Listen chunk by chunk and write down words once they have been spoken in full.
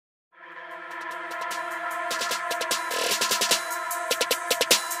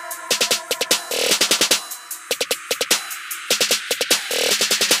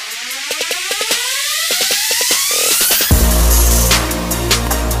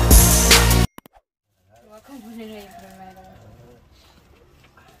componer ahí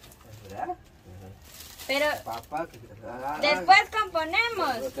primero. Pero después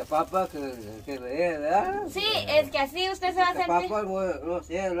componemos. Papá que lee, ¿verdad? Sí, es que así usted se va a sentir. Papá no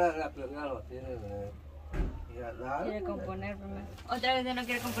sé, la primera lo tiene. Quiere componer primero. Otra vez no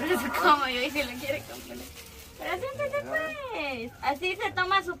quiere componer su coma, yo dije le quiere componer. Pero siéntese pues. Así se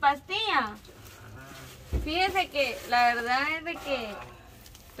toma su pastilla. Fíjese que la verdad es de que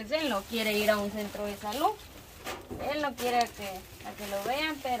pues él no quiere ir a un centro de salud. Él no quiere a que lo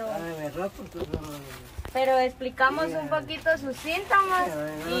vean, pero explicamos un poquito sus síntomas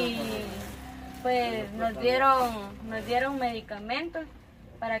y pues nos dieron medicamentos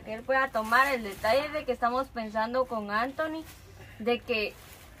para que él pueda tomar. El detalle de que estamos pensando con Anthony de que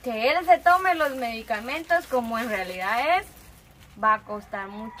él se tome los medicamentos como en realidad es, va a costar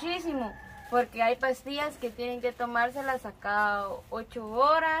muchísimo, porque hay pastillas que tienen que tomárselas a cada 8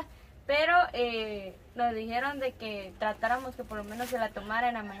 horas, pero nos dijeron de que tratáramos que por lo menos se la tomara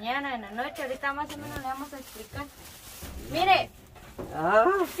en la mañana, en la noche. Ahorita más o menos le vamos a explicar. Mire,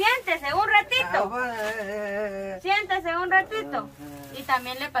 siéntese un ratito. Siéntese un ratito. Y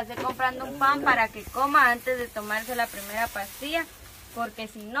también le pasé comprando un pan para que coma antes de tomarse la primera pastilla, porque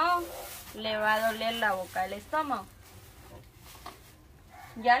si no, le va a doler la boca, el estómago.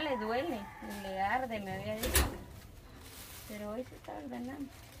 Ya le duele, le arde, me había dicho. Pero hoy se está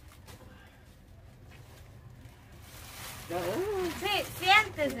ordenando. Sí,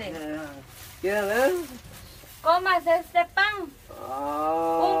 siéntese. ¿Quiere ver? Comas este pan.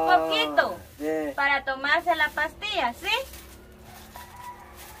 Un poquito. Sí. Para tomarse la pastilla, ¿sí?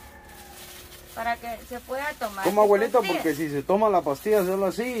 Para que se pueda tomar. Como abuelito, porque si se toma la pastilla solo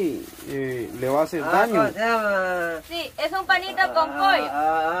así, le va a hacer daño. ¿Cómo se llama? Sí, es un panito con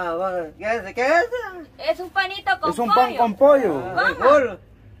pollo. Bueno, ¿qué es? Es un panito con pollo. Es un pan con pollo. ¿Cómo?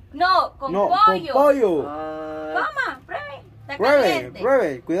 No, con pollo. Con pollo. Coma, pruebe. Está Pruebe, caliente.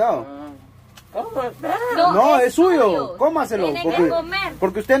 pruebe, cuidado. ¿Cómo? No, es suyo. Cómaselo. Tiene que comer.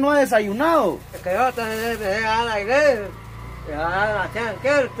 Porque usted no ha desayunado. Es que yo te a la iglesia. ¿Qué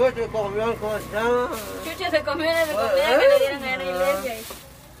el chucho comió? ¿Cómo se llama? Chucho se comió una de comida que le dieron a la iglesia.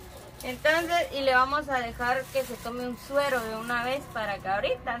 Entonces, y le vamos a dejar que se tome un suero de una vez para que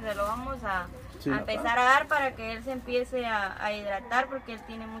ahorita se lo vamos a empezar a dar para que él se empiece a hidratar, porque él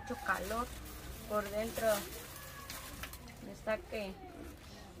tiene mucho calor por dentro. Está que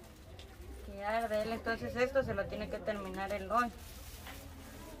arde él, entonces esto se lo tiene que terminar él hoy.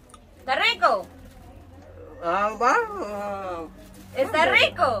 ¿Está rico? ¿Está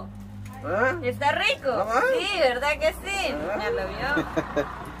rico? ¿Está rico? Sí, ¿verdad que sí? Ya lo vio.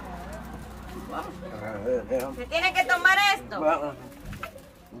 ¿Se tiene que tomar esto?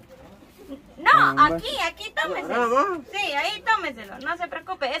 No, aquí tómeselo. Sí, ahí tómeselo, no se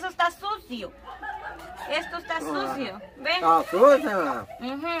preocupe, eso está sucio. Esto está sucio, ¿ven? Está sucio.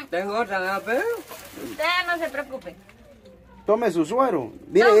 Tengo otra, pero usted no se preocupe. Tome su suero.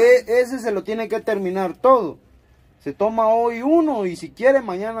 Mire, ese se lo tiene que terminar todo. Se toma hoy uno y si quiere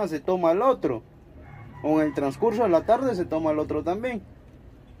mañana se toma el otro. O en el transcurso de la tarde se toma el otro también.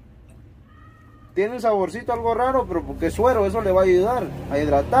 Tiene un saborcito algo raro, pero porque es suero, eso le va a ayudar a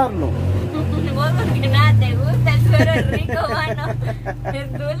hidratarlo. Vos porque nada te gusta, el suero es rico, mano.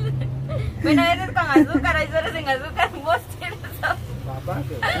 Es dulce. Bueno, a veces con azúcar, hay sueros sin azúcar, vos tienes papá,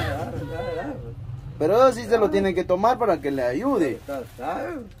 pero eso sí se lo tiene que tomar para que le ayude.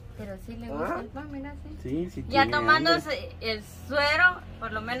 Pero sí le gusta el pan, mira, sí. Sí, ya tomándose el suero,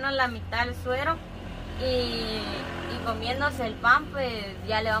 por lo menos la mitad del suero, y comiéndose el pan, pues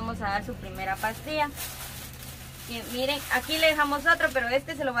ya le vamos a dar su primera pastilla. Y miren, aquí le dejamos otro, pero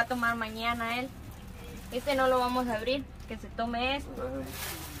este se lo va a tomar mañana él. Este no lo vamos a abrir, que se tome esto.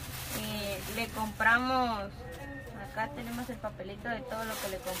 Le compramos, acá tenemos el papelito de todo lo que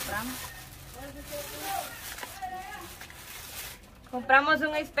le compramos. Compramos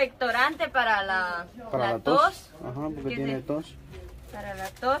un expectorante para la tos. Ajá, porque tiene tos. Para la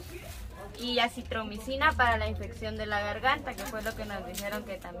tos. Y acitromicina para la infección de la garganta, que fue lo que nos dijeron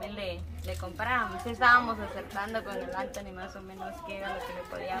que también le compráramos. Estábamos acercando con el Anthony más o menos qué era lo que le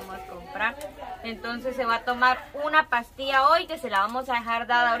podíamos comprar. Entonces se va a tomar una pastilla hoy, que se la vamos a dejar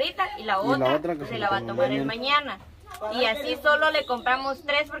dada ahorita, y la otra que se la va a tomar el mañana. Y así solo le compramos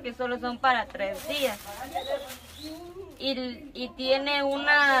 3 porque solo son para 3 días. Y tiene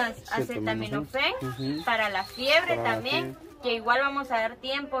unas acetaminofén para la fiebre también, que igual vamos a dar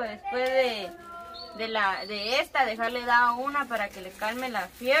tiempo después de esta, dejarle dado una para que le calme la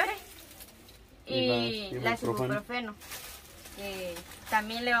fiebre. Y la ibuprofeno, que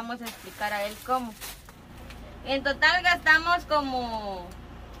también le vamos a explicar a él cómo. En total gastamos como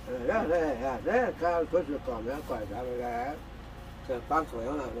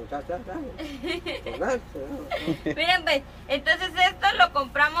Miren, pues, entonces esto lo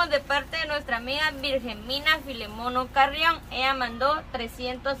compramos de parte de nuestra amiga Virgemina Filemono Carrión. Ella mandó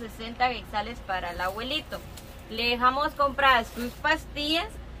 360 quetzales para el abuelito. Le dejamos comprar sus pastillas,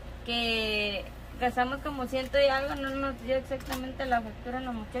 que gastamos como 100 y algo, no nos dio exactamente la factura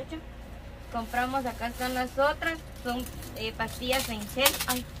la muchacha. Compramos, acá están las otras, son pastillas en gel.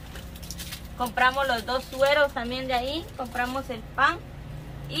 Ay. Compramos los 2 sueros también de ahí, compramos el pan.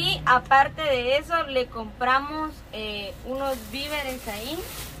 Y aparte de eso, le compramos unos víveres ahí.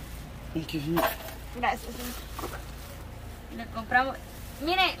 Gracias. Le compramos.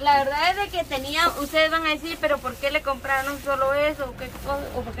 Miren, la verdad es de que tenía, ustedes van a decir, pero ¿por qué le compraron solo eso?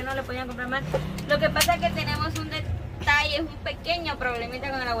 ¿O por qué no le podían comprar más? Lo que pasa es que tenemos un detalle, un pequeño problemita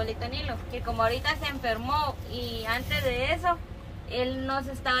con el abuelito Nilo, que como ahorita se enfermó y antes de eso, él no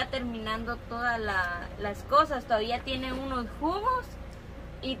se estaba terminando todas las cosas. Todavía tiene unos jugos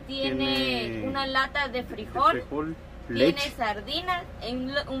y tiene unas latas de frijol. Tiene Leche. sardinas,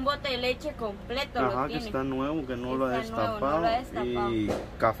 en un bote de leche completo. Ajá, lo que tiene. está nuevo, que no lo ha Está nuevo, destapado. no lo ha destapado. Y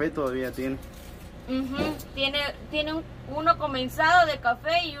café todavía tiene. Tiene uno comenzado de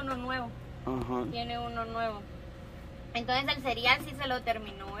café y uno nuevo. Ajá. Tiene uno nuevo. Entonces el cereal sí se lo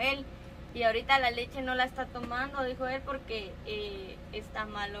terminó él. Y ahorita la leche no la está tomando, dijo él, porque está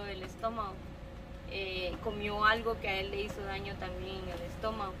malo el estómago. Comió algo que a él le hizo daño también en el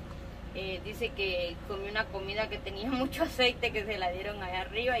estómago. Dice que comió una comida que tenía mucho aceite, que se la dieron allá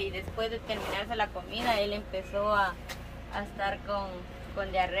arriba, y después de terminarse la comida él empezó a estar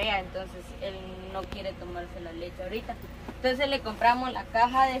con diarrea. Entonces él no quiere tomarse la leche ahorita. Entonces le compramos la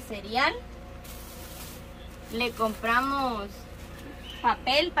caja de cereal, le compramos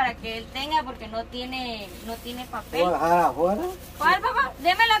papel para que él tenga, porque no tiene papel. ¿Cuál, papá?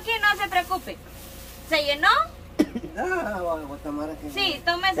 Démelo aquí, no se preocupe. ¿Se llenó? Sí,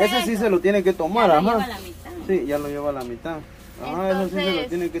 tómese. Ese sí se lo tiene que tomar, ya ajá. lo lleva a la mitad. Sí, ya lo lleva a la mitad. Ajá, eso sí se Entonces, lo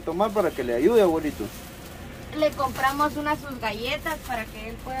tiene que tomar para que le ayude, abuelito. le compramos sus galletas para que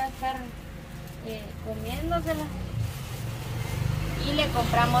él pueda estar comiéndoselas. Y le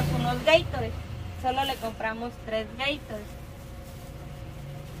compramos unos Gatorades. Solo le compramos 3 Gatorades.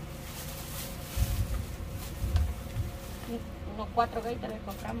 Unos 4 Gatorades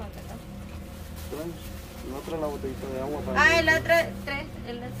compramos, ¿verdad? La otra la botellita de agua para... El otro 3,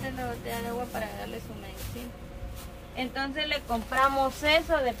 la botella de agua para darle su medicina. Entonces le compramos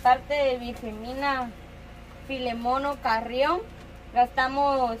eso de parte de Virgemina Filemono Carrión.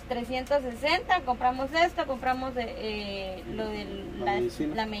 Gastamos 360, compramos esto, compramos lo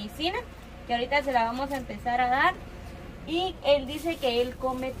de la medicina, que ahorita se la vamos a empezar a dar. Y él dice que él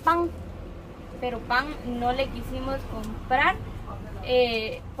come pan, pero pan no le quisimos comprar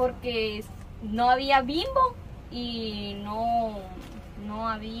porque no había Bimbo y no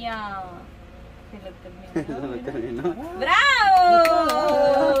había... Se lo terminó. ¡Bravo!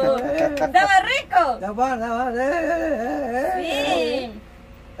 ¿Estaba rico? Sí.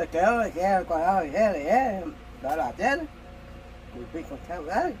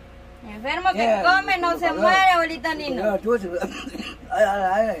 Enfermo que come no se muere, abuelita Nino.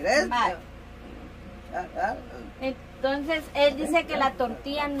 Vale. Entonces él dice que la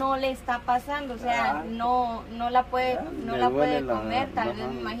tortilla no le está pasando, o sea, no la puede comer, tal vez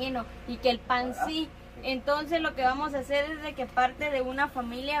me imagino, y que el pan sí. Entonces lo que vamos a hacer es de que parte de una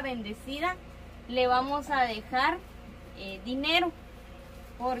familia bendecida le vamos a dejar dinero,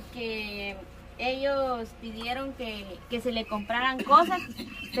 porque ellos pidieron que se le compraran cosas,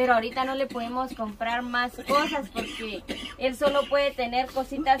 pero ahorita no le podemos comprar más cosas porque él solo puede tener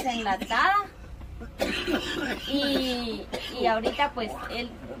cositas enlatadas. Y ahorita pues él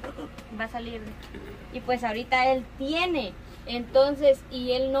va a salir, y pues ahorita él tiene, entonces,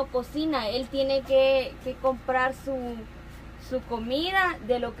 y él no cocina, él tiene que comprar su comida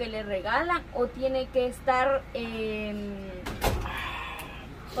de lo que le regalan, o tiene que estar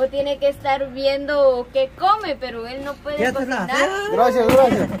viendo qué come, pero él no puede cocinar. Gracias.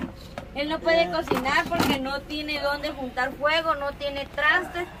 Él no puede cocinar porque no tiene dónde juntar fuego, no tiene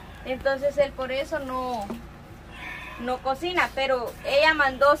trastes. Entonces él por eso no cocina, pero ella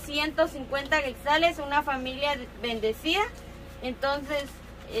mandó 150 quetzales, una familia bendecida, entonces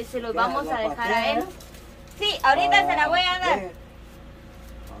se los vamos a dejar a él. Sí, ahorita se la voy a dar.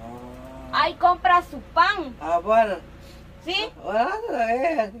 Ahí compra su pan. ¿Sí?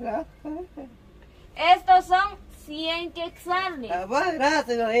 Estos son 100 quetzales.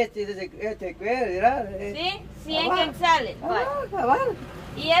 ¿Sí? 100 quetzales. Vale.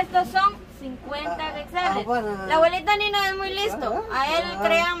 Y estos son 50 quetzales. Bueno. La abuelita Nino es muy listo. A él,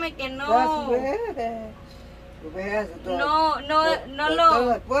 créanme que no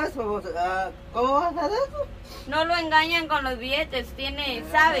Después, ¿cómo vas a hacer eso? no lo engañan con los billetes,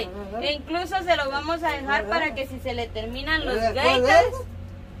 sabe. E incluso se lo vamos a dejar para que si se le terminan los gators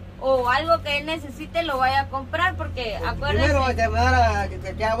o algo que él necesite lo vaya a comprar, porque acuérdense. Primero va a llamar a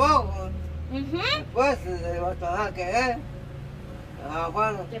que abajo. Ujú. Después va a tomar que es.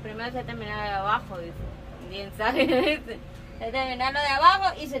 Bueno. Que primero se termina de abajo, dice. Bien sabe. Se termina lo de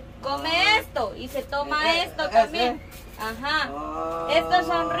abajo y se come esto y se toma esto también. Ajá. Estos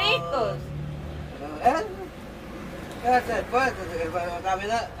son ricos. Después,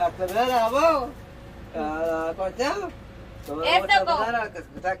 a terminar de abajo.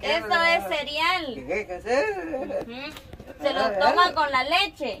 Esto es cereal. ¿Qué es? Ujú. Se lo toma con la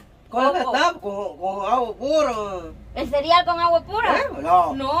leche. Con Coco. agua puro. ¿El cereal con agua pura?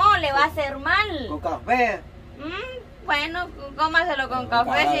 No. No, le va a hacer mal. Con café. Bueno, cómaselo con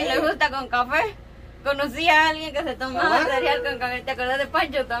café si le gusta con café. Conocí a alguien que se tomaba cereal con café. ¿Te acuerdas de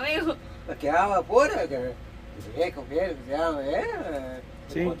Pancho, tu amigo? Que agua pura, que se confiere, que se llama,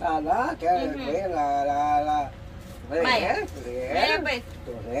 Sí. Vaya. Mira, pues,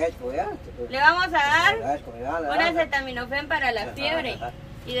 le vamos a dar un acetaminofén para la fiebre.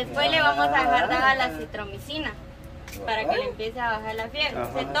 Y después le vamos a dejar dada la citromicina para que le empiece a bajar la fiebre.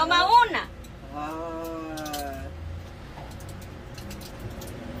 Se toma una.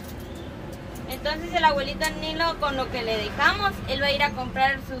 Entonces el abuelito Nilo, con lo que le dejamos, él va a ir a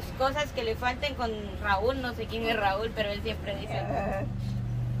comprar sus cosas que le falten con Raúl. No sé quién es Raúl, pero él siempre dice.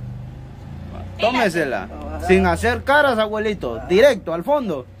 Tómesela. Sin hacer caras, abuelito. Directo, al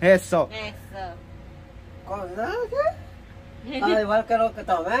fondo. Eso. Eso. ¿Con nada? Igual que lo que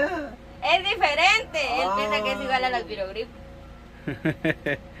tomé. Es diferente. Él piensa que es igual a las virogrip.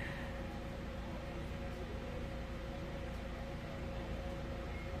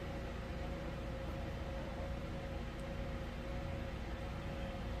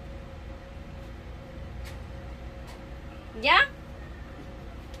 ¿Ya?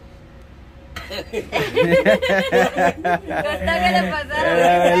 Costó que le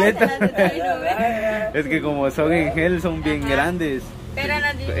pasara. Es que como son en gel, son bien grandes. Pero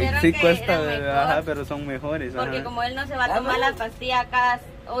nos dijeron Sí que cuesta, era mejor, ajá, pero son mejores. porque Ajá. como él no se va a tomar las pastillas cada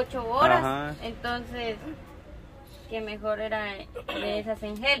 8 horas, Ajá. entonces que mejor era de esas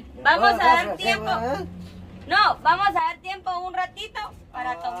en gel. Vamos a dar tiempo. No, vamos a dar tiempo un ratito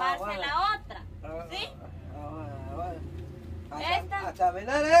para tomarse la otra. ¿Sí? Esta. A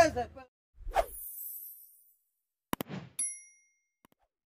caminar ese.